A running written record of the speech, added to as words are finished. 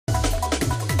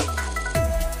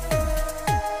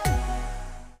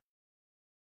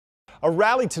A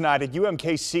rally tonight at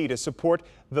UMKC to support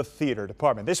the theater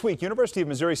department. This week, University of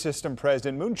Missouri System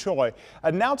President Moon Choi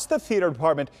announced the theater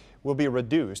department will be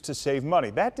reduced to save money.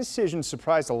 That decision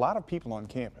surprised a lot of people on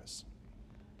campus.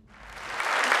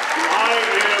 I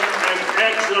am an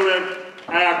excellent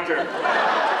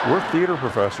actor. We're theater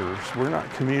professors. We're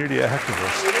not community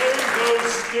activists. There's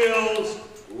those skills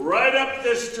right up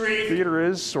the street. Theater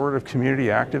is sort of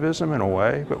community activism in a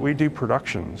way, but we do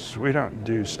productions. We don't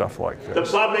do stuff like The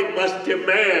this. public must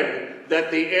demand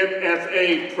that the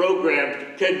MFA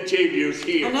program continues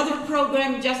here. Another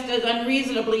program just as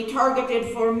unreasonably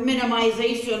targeted for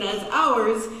minimization as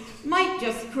ours might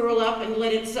just curl up and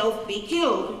let itself be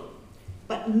killed.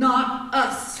 But not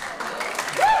us.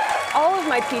 All of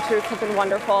my teachers have been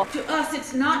wonderful. To us,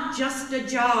 it's not just a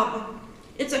job.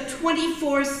 It's a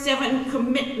 24/7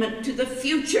 commitment to the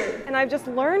future. And I've just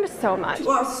learned so much. To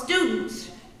our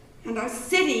students and our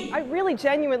city. I really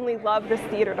genuinely love this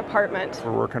theater department.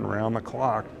 We're working around the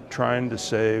clock trying to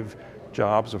save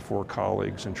jobs of 4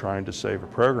 colleagues and trying to save a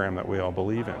program that we all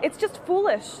believe in. It's just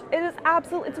foolish. It is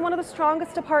it's one of the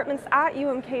strongest departments at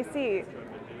UMKC.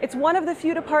 It's one of the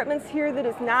few departments here that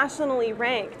is nationally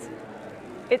ranked.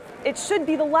 It should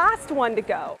be the last one to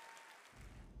go.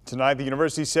 Tonight, the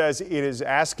university says it is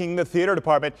asking the theater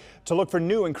department to look for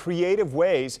new and creative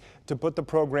ways to put the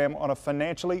program on a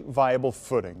financially viable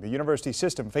footing. The university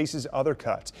system faces other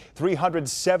cuts.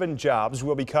 307 jobs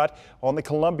will be cut on the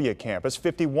Columbia campus,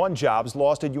 51 jobs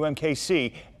lost at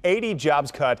UMKC, 80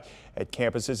 jobs cut at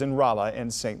campuses in Raleigh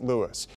and St. Louis.